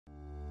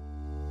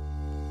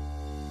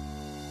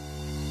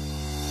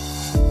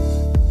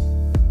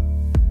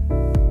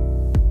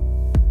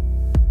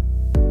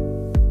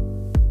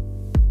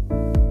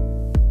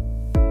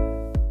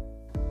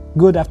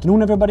Good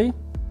afternoon, everybody.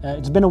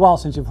 It's been a while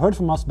since you've heard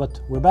from us, but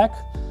we're back.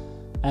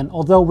 And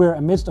although we're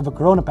amidst of a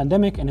corona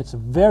pandemic and it's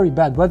very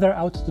bad weather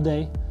out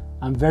today,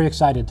 I'm very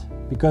excited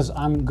because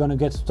I'm gonna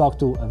get to talk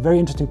to a very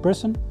interesting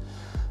person.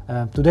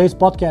 Today's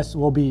podcast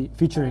will be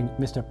featuring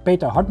Mr.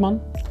 Peter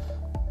Hartman.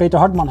 Peter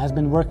Hartman has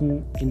been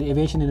working in the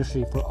aviation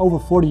industry for over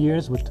 40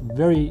 years with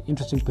very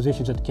interesting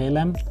positions at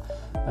KLM.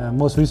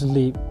 Most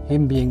recently,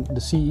 him being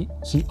the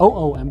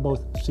COO and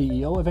both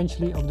CEO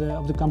eventually of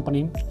the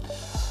company.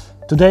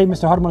 Today,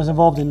 Mr. Hartman is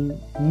involved in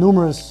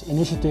numerous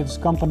initiatives,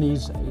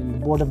 companies, in the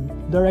board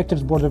of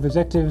directors, board of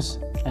executives,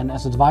 and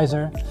as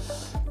advisor.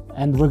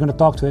 And we're going to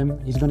talk to him.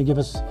 He's going to give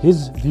us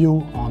his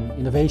view on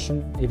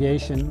innovation,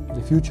 aviation,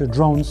 the future,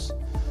 drones.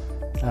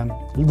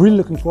 Really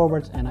looking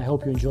forward, and I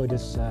hope you enjoy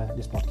this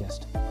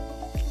podcast.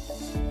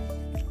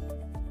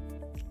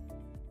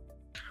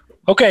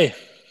 Okay,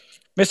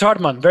 Mr.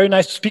 Hartman, very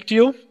nice to speak to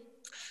you.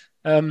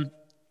 I'm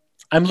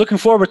looking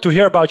forward to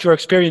hear about your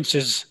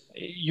experiences.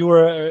 You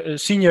were a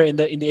senior in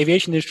the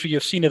aviation industry.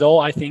 You've seen it all,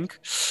 I think.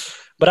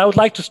 But I would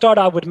like to start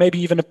out with maybe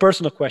even a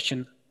personal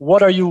question.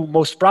 What are you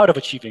most proud of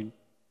achieving?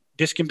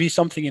 This can be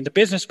something in the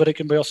business, but it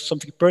can be also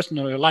something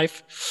personal in your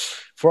life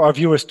for our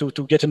viewers to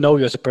get to know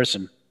you as a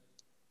person.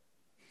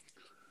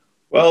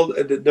 Well,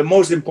 the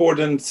most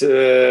important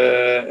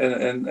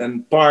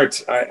and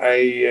part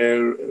I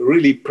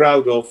really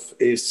proud of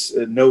is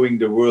knowing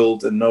the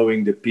world and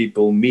knowing the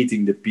people,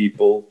 meeting the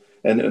people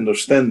and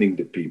understanding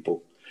the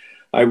people.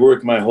 I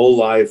worked my whole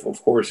life,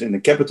 of course, in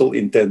a capital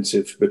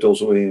intensive, but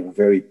also in a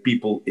very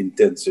people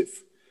intensive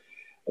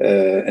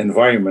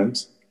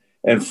environment.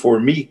 And for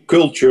me,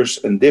 cultures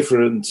and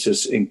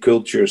differences in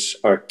cultures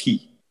are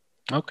key.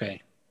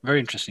 Okay, very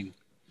interesting.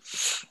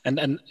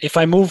 And if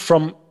I move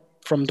from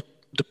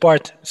the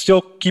part,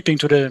 still keeping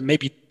to the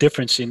maybe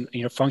difference in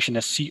your function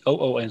as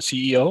COO and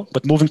CEO,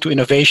 but moving to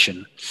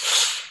innovation.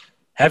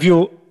 Have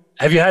you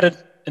had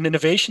an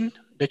innovation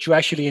that you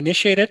actually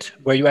initiated,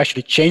 where you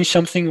actually changed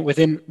something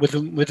within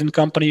the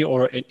company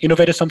or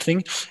innovated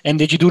something? And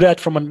did you do that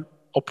from an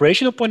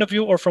operational point of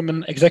view or from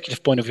an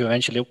executive point of view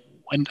eventually?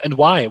 And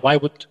why? Why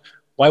would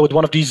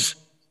one of these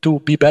two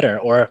be better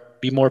or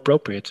be more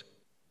appropriate?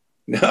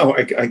 Now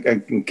I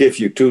can give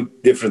you two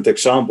different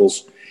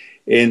examples.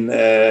 In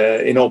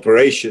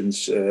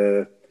operations,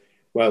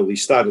 we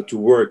started to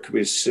work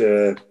with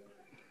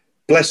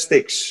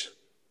plastics.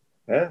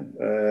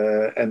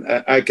 And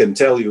I can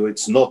tell you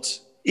it's not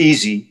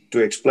easy to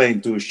explain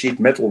to a sheet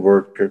metal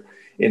worker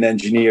in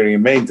engineering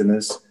and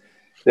maintenance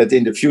that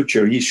in the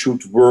future he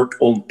should work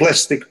on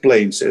plastic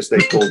planes, as they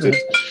called it.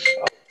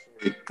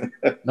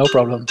 No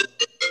problem.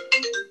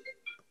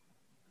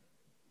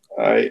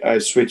 I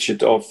switch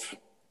it off.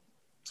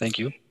 Thank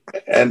you.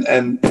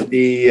 And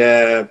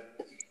the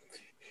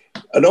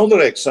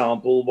another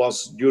example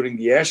was during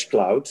the Ash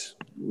Cloud.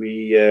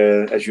 We,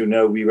 as you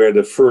know, we were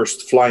the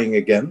first flying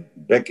again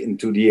back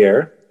into the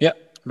air. Yeah,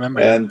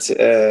 remember. And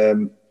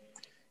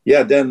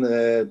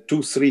then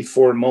 2, 3,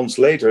 4 months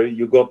later,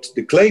 you got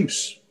the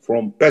claims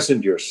from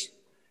passengers.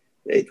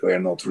 It were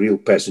not real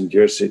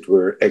passengers. It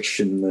were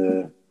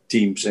action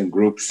teams and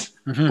groups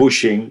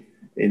pushing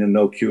in a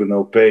no queue,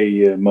 no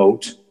pay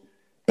mode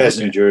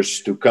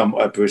passengers to come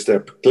up with their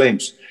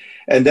claims.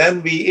 And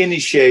then we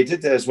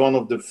initiated, as one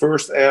of the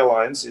first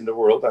airlines in the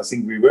world, I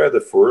think we were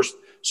the first,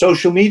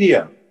 social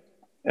media.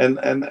 And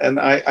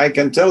I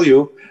can tell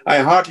you, I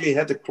hardly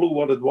had a clue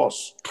what it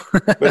was.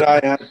 But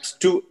I had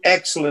two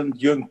excellent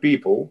young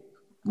people.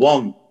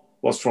 One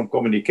was from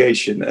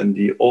communication and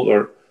the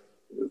other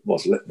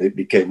they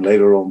became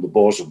later on the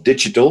boss of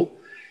digital.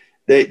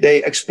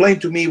 They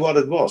explained to me what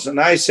it was. And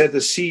I said,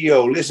 as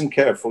CEO, listen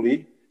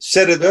carefully,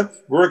 set it up,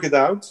 work it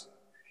out.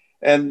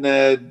 And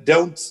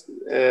don't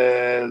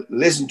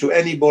listen to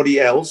anybody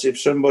else.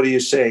 If somebody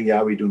is saying,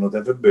 yeah, we do not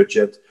have a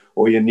budget,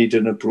 or you need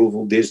an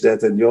approval, this,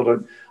 that, and the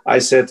other. I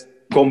said,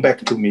 come back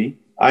to me.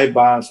 I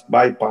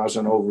bypass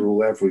and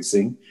overrule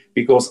everything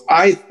because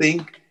I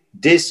think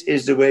this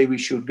is the way we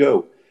should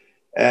go.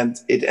 And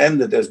it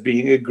ended as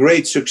being a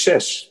great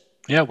success.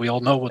 Yeah, we all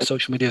know what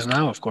social media is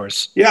now, of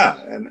course. Yeah,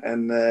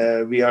 and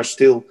we are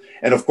still,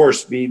 and of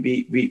course, we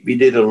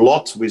did a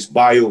lot with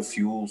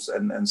biofuels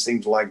and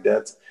things like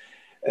that.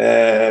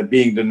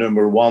 Being the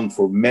number one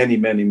for many,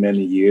 many,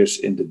 many years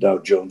in the Dow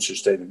Jones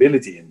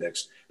Sustainability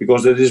Index,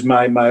 because that is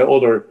my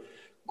other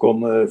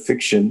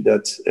conviction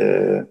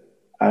that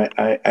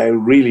I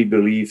really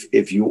believe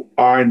if you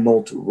are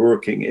not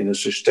working in a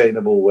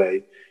sustainable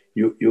way,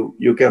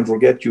 you can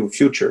forget your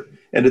future.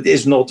 And it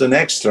is not an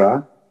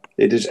extra;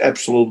 it is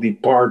absolutely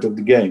part of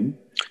the game,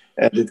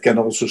 and it can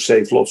also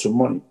save lots of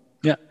money.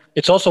 Yeah,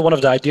 it's also one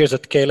of the ideas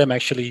that KLM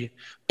actually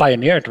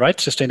pioneered, right?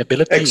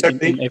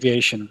 Sustainability in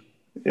aviation.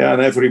 Yeah,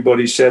 and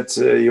everybody said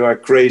you are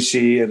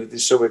crazy and it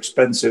is so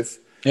expensive.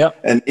 Yeah.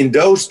 And in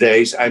those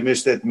days, I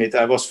must admit,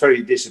 I was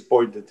very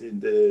disappointed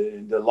in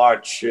the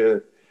large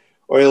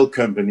oil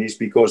companies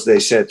because they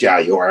said, yeah,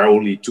 you are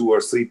only 2 or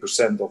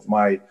 3% of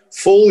my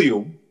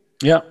volume.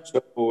 Yeah.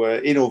 So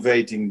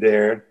innovating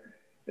there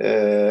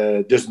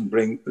doesn't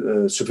bring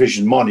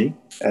sufficient money.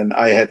 And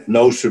I had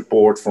no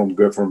support from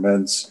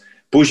governments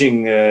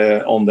pushing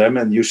on them,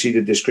 and you see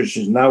the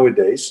discussions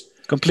nowadays.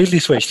 Completely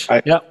switched.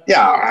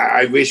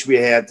 I wish we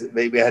had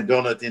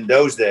done it in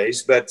those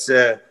days, but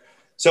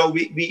so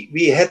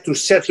we had to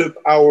set up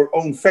our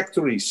own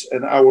factories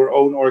and our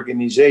own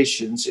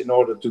organizations in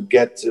order to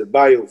get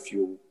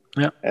biofuel.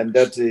 Yeah. And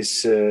that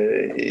is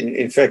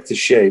in fact a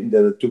shame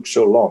that it took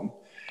so long.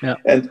 Yeah.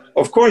 And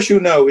of course,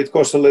 it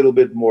costs a little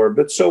bit more,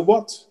 but so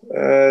what?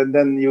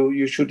 Then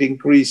you should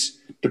increase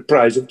the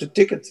price of the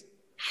ticket.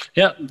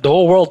 Yeah, the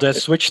whole world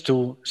has switched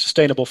to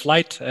sustainable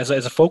flight as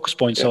a focus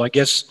point. So I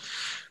guess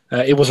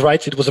it was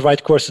right. It was the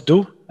right course to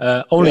do.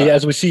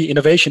 As we see,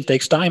 innovation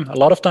takes time, a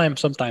lot of time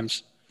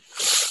sometimes.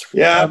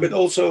 Yeah, but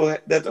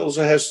that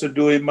also has to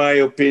do, in my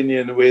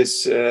opinion,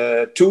 with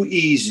too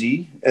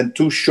easy and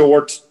too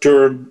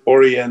short-term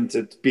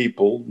oriented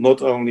people,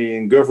 not only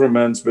in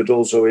governments but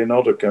also in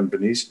other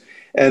companies.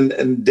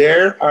 And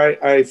there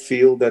I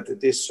feel that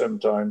it is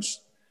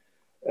sometimes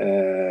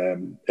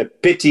a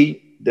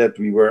pity that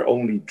we were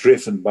only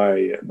driven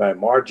by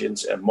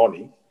margins and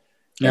money.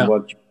 Yeah. And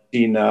what you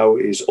see now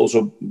is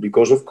also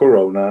because of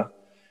Corona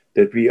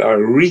that we are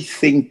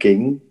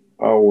rethinking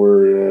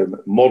our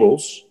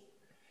models,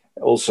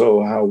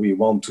 also how we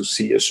want to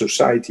see a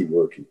society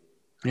working.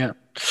 Yeah.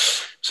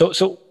 So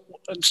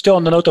still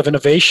on the note of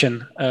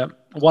innovation,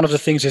 one of the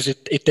things is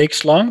it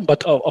takes long,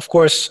 but of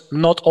course,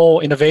 not all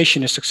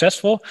innovation is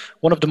successful.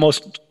 One of the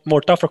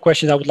more tougher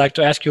questions I would like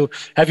to ask you,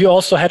 have you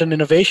also had an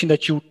innovation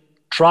that you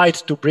tried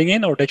to bring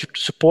in or that you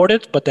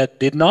supported, but that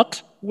did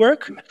not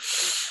work?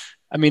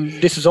 I mean,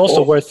 this is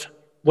also worth,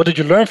 what did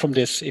you learn from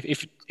this,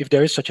 if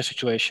there is such a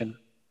situation?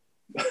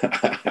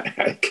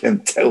 I can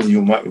tell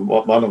you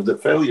one of the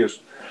failures.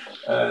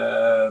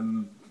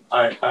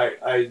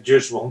 I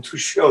just want to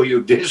show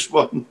you this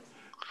one.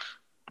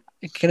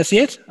 Can I see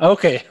it?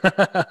 Okay.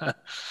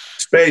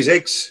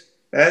 SpaceX,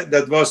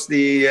 that was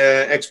the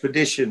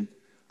expedition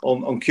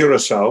on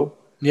Curacao,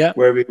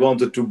 where we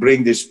wanted to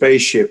bring this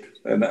spaceship.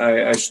 And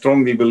I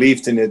strongly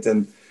believed in it.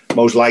 And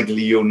most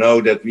likely you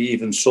know that we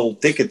even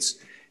sold tickets.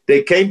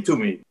 They came to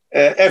me.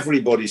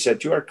 Everybody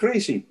said, you are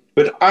crazy.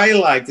 But I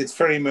liked it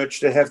very much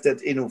to have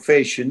that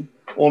innovation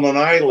on an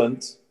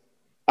island,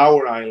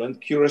 our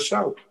island,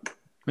 Curacao.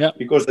 Yeah.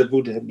 Because that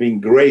would have been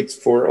great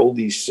for all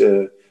these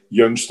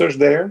youngsters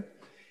there.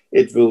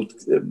 It will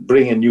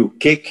bring a new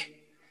kick.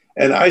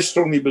 And I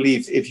strongly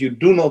believe if you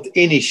do not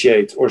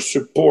initiate or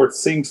support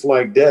things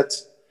like that,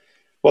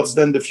 what's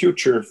then the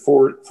future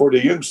for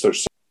the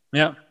youngsters?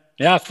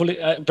 Yeah, fully.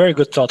 Very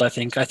good thought, I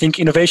think. I think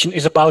innovation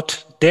is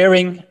about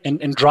daring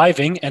and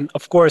driving. And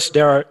of course,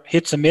 there are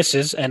hits and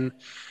misses.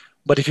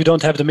 But if you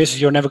don't have the misses,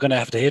 you're never going to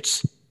have the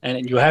hits.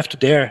 And you have to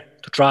dare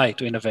to try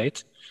to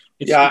innovate.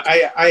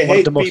 I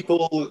hate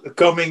people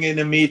coming in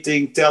a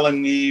meeting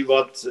telling me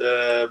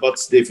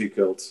what's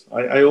difficult.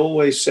 I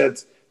always said,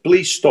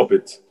 please stop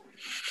it.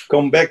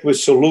 Come back with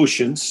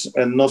solutions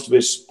and not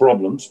with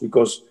problems,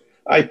 because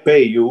I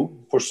pay you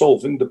for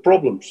solving the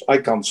problems I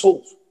can't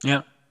solve.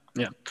 Yeah,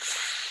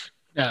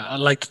 I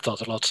like the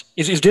thought a lot.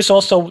 Is this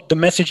also the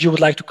message you would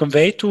like to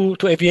convey to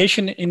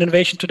aviation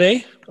innovation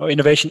today, or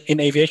innovation in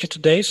aviation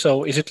today?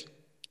 So is it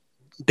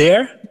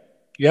dare?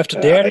 You have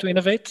to dare to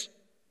innovate?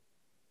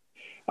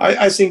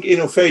 I think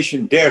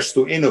innovation dares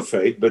to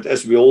innovate, but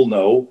as we all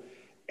know,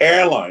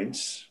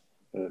 airlines,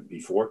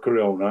 before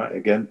Corona,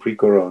 again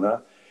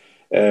pre-Corona,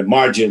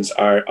 margins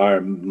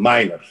are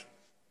minor.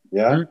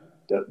 Yeah,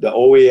 the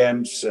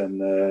OEMs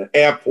and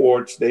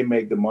airports, they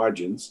make the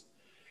margins.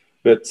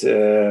 But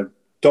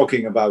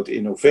talking about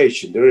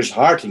innovation, there is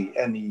hardly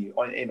any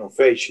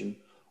innovation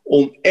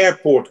on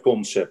airport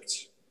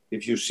concepts.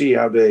 If you see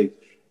how they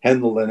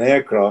handle an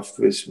aircraft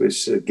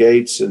with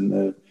gates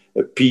and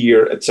a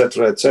pier,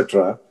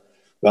 etc.,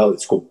 well,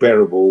 it's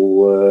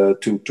comparable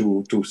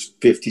to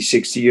 50,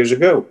 60 years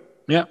ago.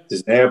 Yeah,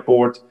 it's an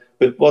airport.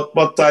 But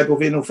what type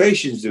of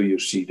innovations do you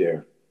see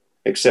there,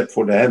 except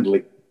for the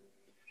handling?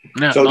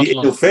 No, so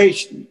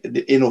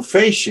the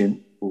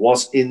innovation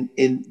was in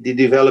the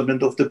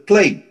development of the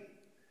plane,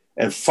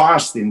 and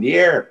fast in the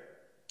air,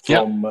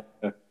 from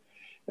a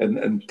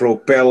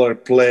propeller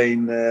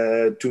plane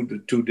to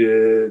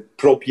the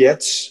prop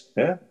jets,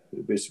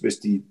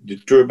 with the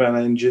turbine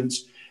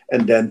engines,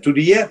 and then to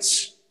the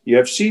jets. You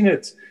have seen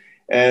it,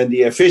 and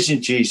the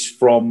efficiencies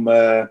from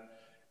a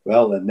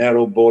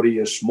narrow body,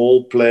 a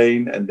small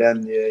plane, and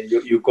then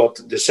you got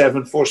the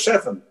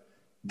 747.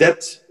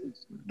 That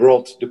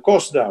brought the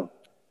cost down.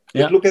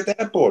 Yeah. But look at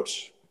the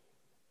airports.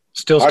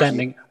 Still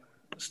standing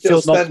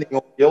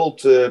on the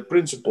old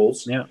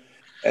principles. Yeah.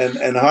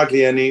 And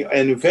hardly any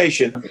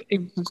innovation.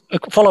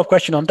 A follow-up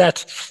question on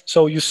that.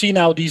 So you see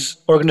now these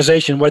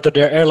organizations, whether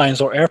they're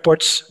airlines or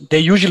airports, they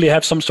usually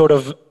have some sort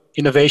of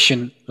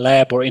innovation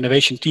lab or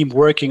innovation team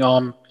working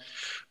on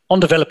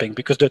developing,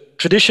 because the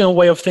traditional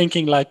way of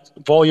thinking, like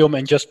volume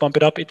and just pump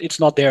it up, it's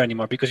not there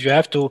anymore, because you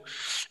have to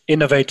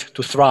innovate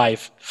to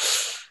thrive.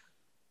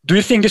 Do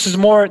you think this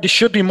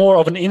should be more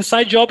of an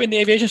inside job in the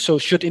aviation? So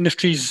should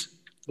industries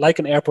like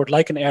an airport,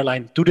 like an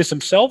airline, do this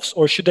themselves,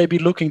 or should they be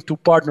looking to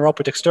partner up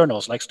with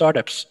externals like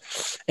startups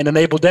and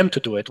enable them to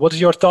do it? What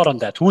is your thought on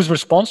that? Who's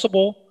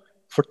responsible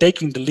for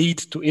taking the lead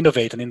to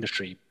innovate an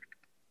industry?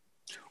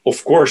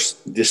 Of course,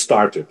 the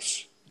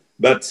startups,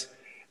 but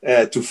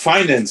to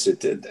finance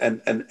it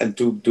and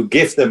to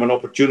give them an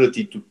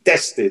opportunity to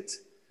test it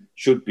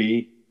should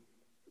be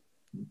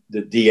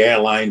the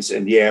airlines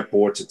and the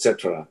airports,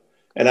 etc.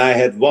 And I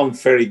had one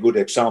very good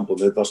example,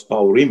 that was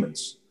Paul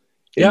Riemens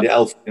in the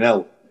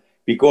LVNL,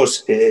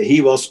 because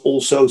he was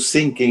also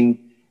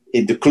thinking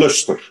in the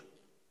cluster,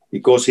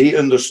 because he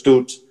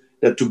understood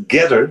that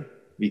together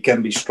we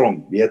can be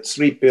strong. We had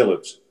three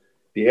pillars: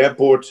 the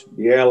airport,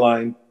 the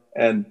airline,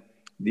 and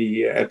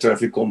the air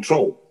traffic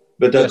control.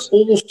 But that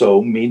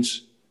also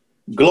means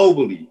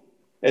globally.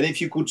 And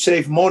if you could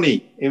save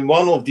money in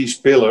one of these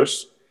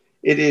pillars,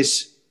 it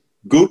is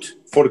good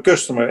for the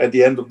customer at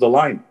the end of the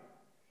line.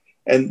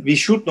 And we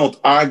should not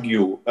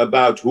argue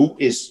about who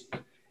is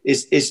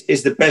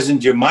the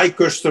passenger my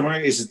customer?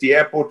 Is it the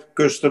airport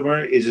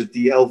customer? Is it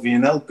the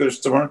LVNL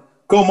customer?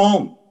 Come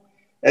on.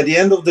 At the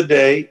end of the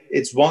day,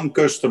 it's one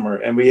customer,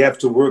 and we have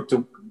to work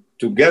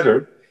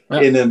together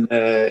in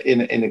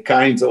a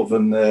kind of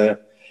an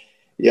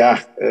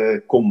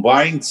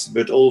combined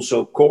but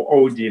also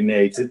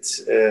coordinated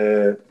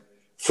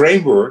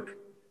framework.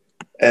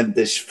 And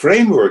this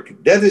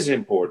framework, that is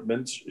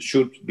important,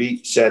 should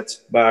be set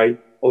by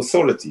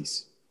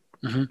authorities.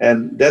 Mm-hmm.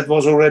 And that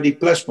was already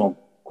Plesman,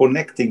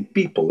 connecting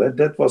people.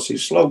 That was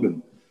his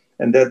slogan.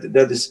 And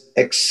that is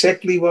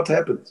exactly what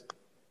happened.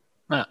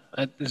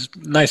 It's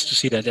nice to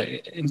see that.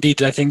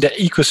 Indeed, I think the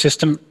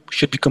ecosystem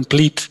should be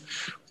complete,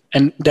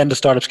 and then the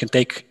startups can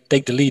take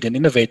the lead in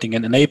innovating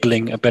and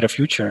enabling a better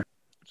future.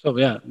 So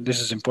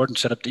this is important,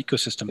 set up the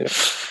ecosystem.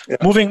 Yeah.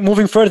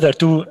 Moving further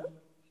to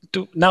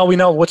now we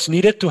know what's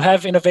needed to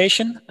have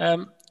innovation.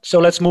 So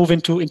let's move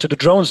into the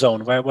drone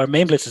zone where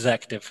Mainblitz is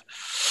active.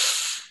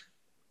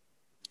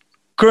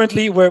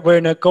 Currently, we're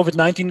in a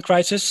COVID-19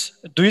 crisis.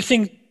 Do you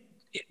think,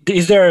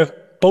 is there a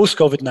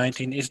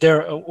post-COVID-19, is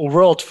there a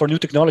world for new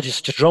technologies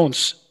such as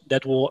drones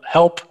that will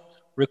help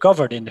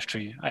recover the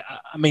industry?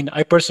 I mean,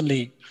 I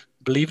personally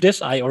believe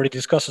this. I already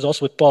discussed it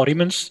also with Paul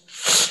Riemens.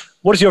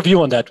 What is your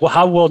view on that? Well,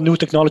 how will new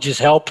technologies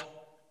help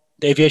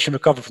the aviation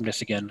recover from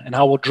this again? And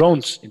how will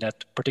drones, in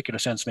that particular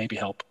sense, maybe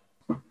help?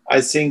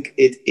 I think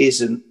it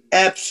is an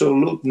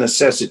absolute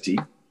necessity,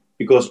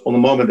 because on the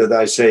moment that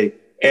I say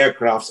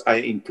aircraft, I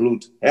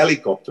include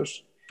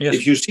helicopters. Yes.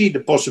 If you see the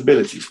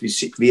possibilities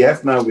we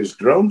have now with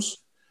drones,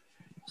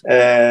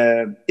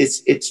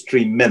 it's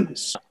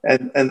tremendous.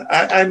 And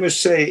I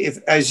must say, if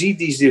I see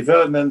these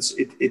developments,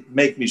 it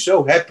makes me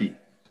so happy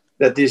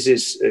that this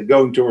is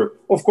going to work.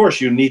 Of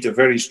course, you need a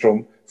very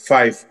strong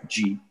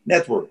 5G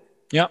network.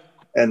 Yeah.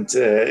 And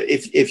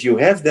if you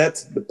have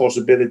that, the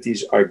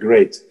possibilities are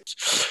great.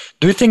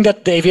 Do you think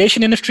that the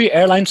aviation industry,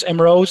 airlines,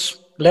 MROs,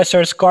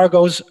 lessors,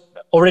 cargos,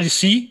 already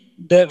see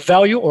the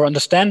value or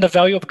understand the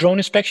value of drone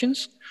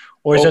inspections?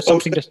 Or is that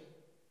something that...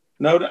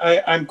 No,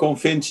 I'm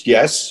convinced,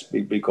 yes,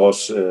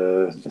 because,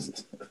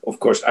 of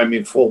course, I'm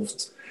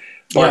involved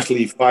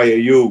partly via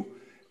you.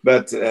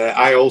 But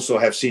I also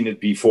have seen it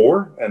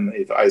before. And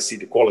if I see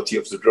the quality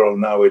of the drone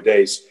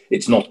nowadays,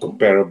 it's not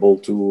comparable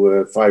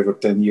to 5 or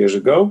 10 years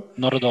ago.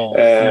 Not at all.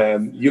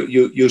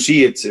 You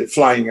see it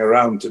flying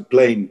around a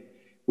plane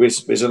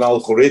with an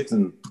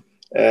algorithm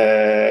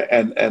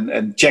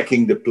and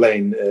checking the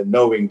plane,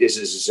 knowing this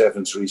is a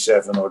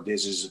 737 or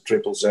this is a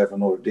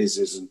 777 or this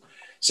is a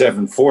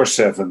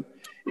 747.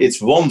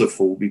 It's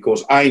wonderful,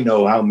 because I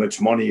know how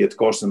much money it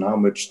costs and how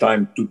much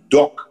time to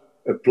dock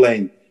a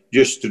plane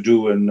just to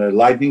do a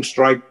lightning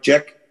strike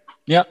check.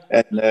 Yeah.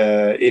 And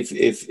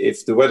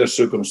if the weather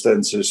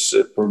circumstances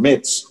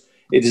permits,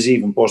 it is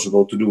even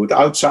possible to do it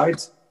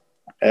outside.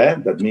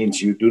 That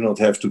means you do not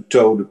have to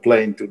tow the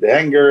plane to the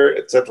hangar,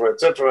 etc.,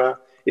 etc.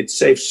 It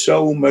saves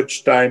so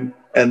much time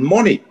and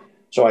money.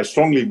 So I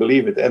strongly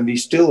believe it. And we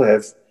still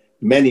have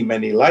many,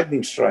 many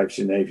lightning strikes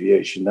in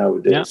aviation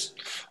nowadays.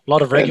 Yeah. A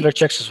lot of regular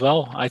checks as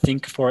well. I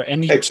think for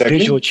any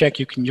visual check,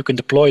 you can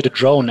deploy the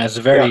drone as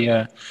a very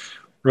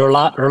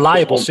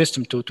reliable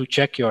system to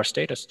check your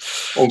status.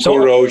 On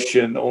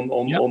corrosion,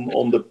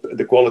 on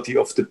the quality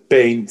of the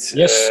paint.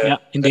 Yes,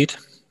 indeed.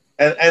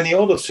 And any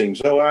other things.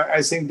 So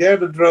I think there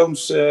the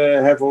drones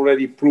have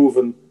already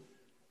proven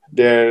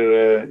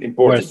their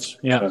importance.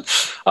 Yeah.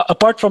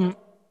 Apart from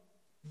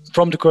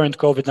the current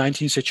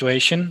COVID-19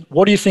 situation,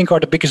 what do you think are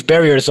the biggest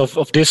barriers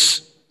of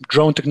this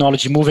drone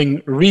technology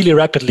moving really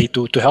rapidly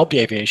to help the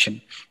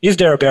aviation? Is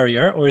there a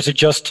barrier, or is it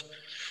just,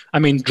 I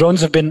mean,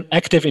 drones have been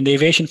active in the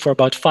aviation for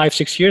about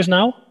 5-6 years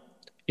now.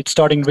 It's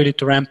starting really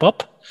to ramp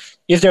up.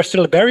 Is there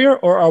still a barrier,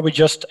 or are we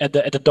just at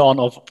the dawn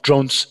of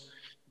drones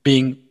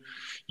being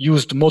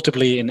used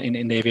multiply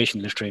in the aviation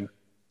industry?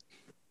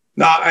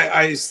 No,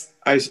 I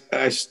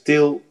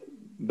still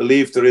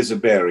believe there is a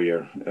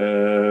barrier.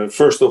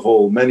 First of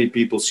all, many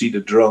people see the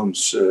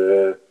drones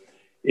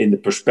in the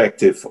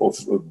perspective of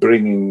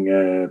bringing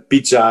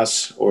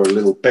pizzas or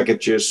little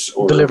packages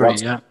or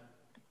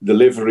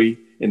delivery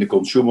in the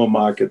consumer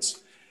markets.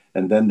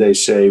 And then they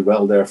say,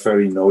 well, they're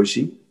very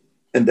noisy.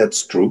 And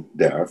that's true.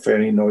 They are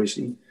very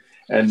noisy.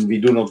 And we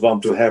do not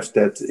want to have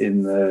that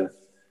in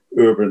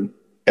urban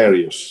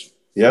areas.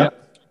 Yeah.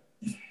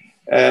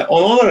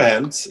 On the other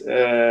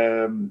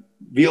hand,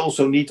 we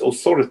also need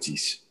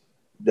authorities,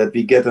 that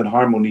we get a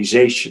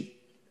harmonization.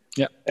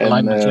 Yeah, and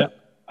alignment,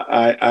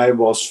 I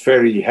was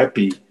very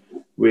happy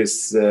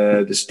with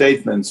the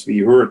statements we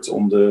heard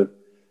on the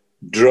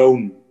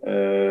drone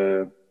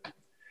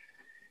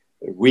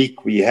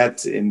week we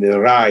had in the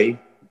RAI,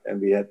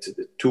 and we had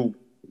 2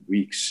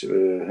 weeks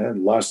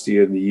last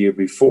year and the year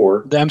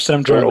before. The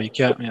Amsterdam Drone Week,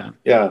 yeah.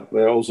 Yeah,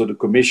 where also the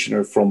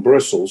commissioner from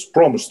Brussels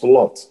promised a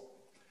lot.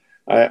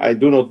 I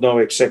do not know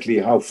exactly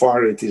how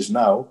far it is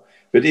now,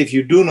 but if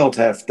you do not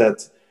have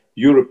that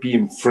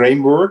European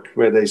framework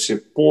where they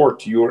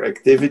support your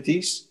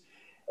activities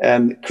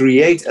and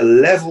create a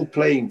level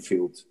playing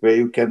field where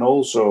you can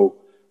also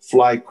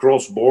fly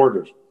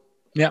cross-border,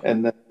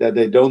 and that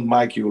they don't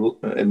make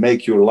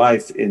your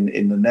life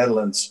in the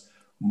Netherlands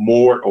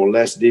more or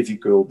less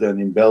difficult than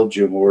in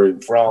Belgium or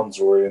in France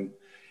or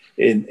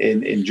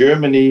in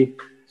Germany,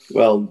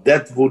 well,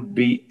 that would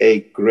be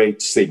a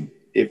great thing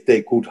if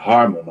they could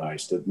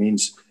harmonize. That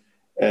means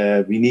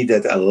we need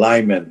that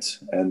alignment.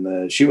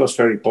 And she was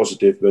very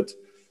positive, but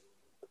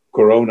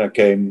Corona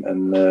came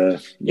and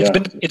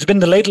it's been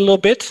delayed a little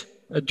bit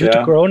due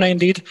to Corona,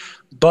 indeed.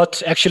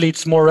 But actually,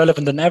 it's more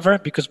relevant than ever,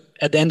 because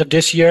at the end of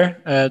this year,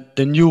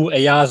 the new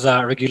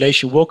EASA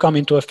regulation will come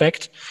into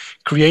effect,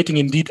 creating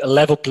indeed a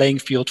level playing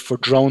field for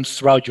drones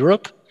throughout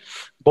Europe,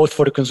 both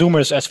for the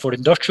consumers as for the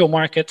industrial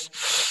market,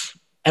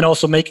 and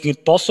also making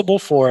it possible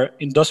for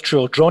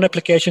industrial drone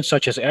applications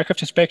such as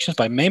aircraft inspections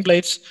by main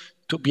blades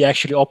to be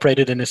actually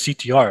operated in a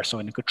CTR, so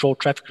in a controlled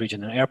traffic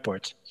region, an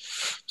airport.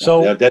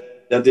 So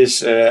that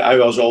is, I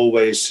was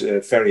always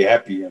very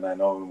happy, and I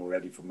know him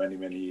already for many,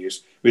 many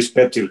years, with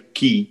Peter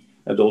Key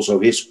and also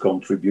his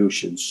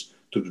contributions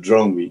to the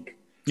Drone Week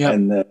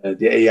and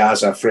the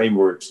EASA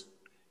frameworks.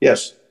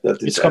 Yes, that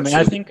is it's coming.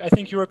 I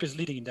think Europe is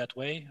leading in that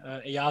way.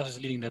 EASA is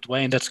leading that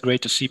way, and that's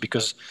great to see,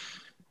 because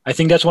I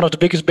think that's one of the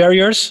biggest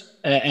barriers,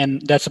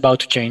 and that's about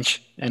to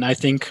change. And I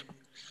think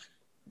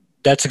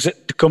that's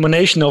the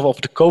combination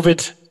of the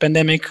COVID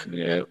pandemic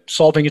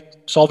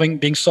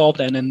being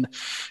solved, and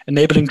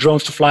enabling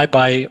drones to fly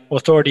by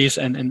authorities,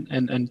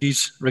 and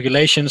these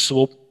regulations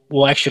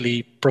will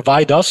actually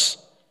provide us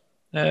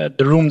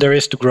the room there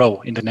is to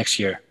grow in the next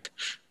year.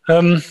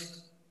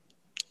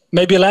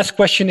 Maybe a last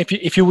question: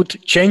 if you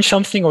would change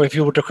something, or if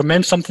you would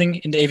recommend something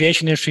in the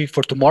aviation industry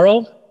for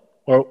tomorrow,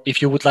 or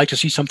if you would like to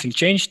see something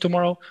change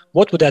tomorrow,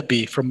 what would that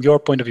be from your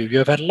point of view? You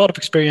have had a lot of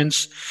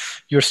experience.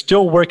 You're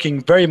still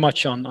working very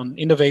much on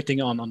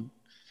innovating, on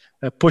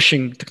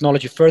pushing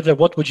technology further.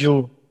 What would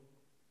you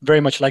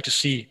very much like to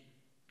see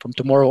from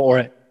tomorrow,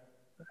 or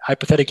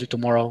hypothetically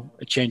tomorrow,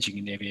 changing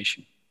in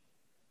aviation?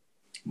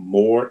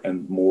 More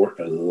and more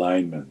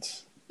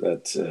alignment.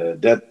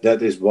 That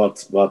is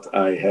what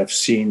I have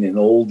seen in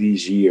all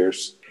these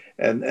years,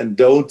 and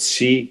don't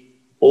see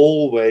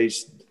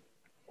always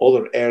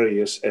other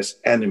areas as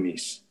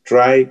enemies.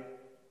 Try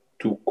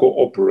to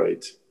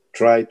cooperate,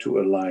 try to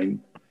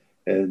align,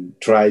 and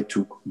try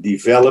to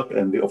develop.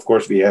 And of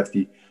course, we have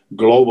the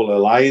global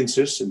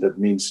alliances, and that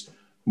means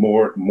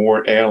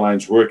more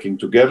airlines working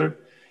together.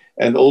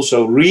 And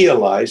also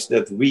realize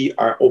that we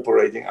are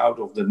operating out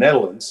of the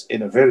Netherlands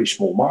in a very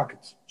small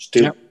market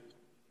still. Yeah.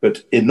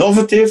 But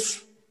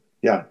innovative,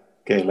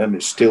 KLM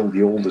is still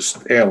the oldest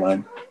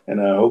airline,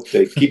 and I hope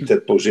they keep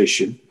that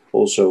position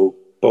also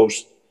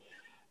post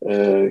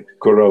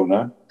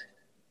Corona.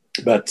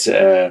 But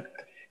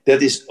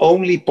that is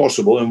only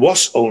possible, and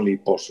was only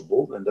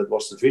possible, and that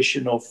was the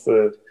vision of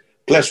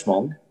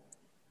Plesman,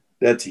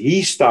 that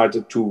he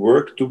started to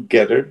work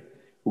together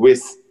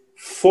with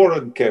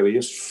foreign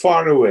carriers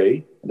far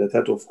away. And that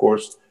had, of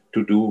course,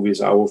 to do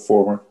with our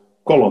former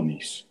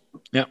colonies.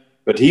 Yeah.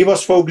 But he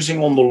was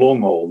focusing on the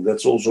long haul.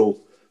 That's also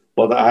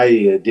what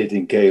I did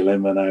in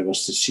KLM when I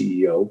was the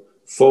CEO.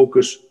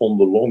 Focus on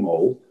the long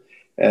haul.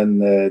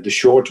 And the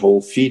short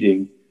haul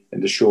feeding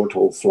and the short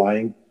haul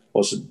flying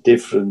was a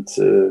different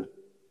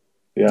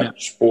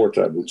sport,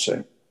 I would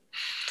say.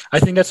 I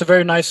think that's a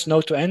very nice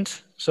note to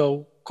end.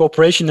 So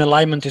cooperation and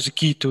alignment is a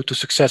key to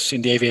success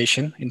in the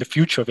aviation, in the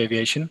future of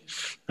aviation,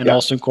 and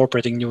also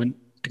incorporating new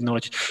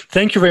technology.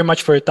 Thank you very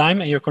much for your time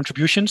and your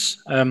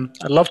contributions.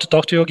 I'd love to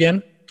talk to you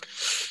again.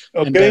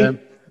 Okay. And,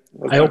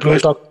 I hope we'll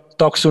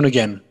talk soon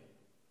again.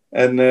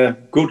 And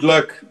good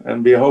luck.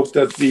 And we hope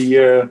that we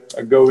are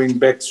going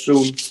back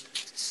soon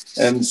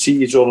and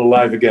see each other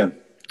live again.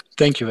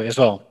 Thank you as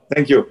well.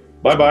 Thank you.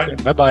 Bye-bye.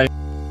 Okay, bye-bye.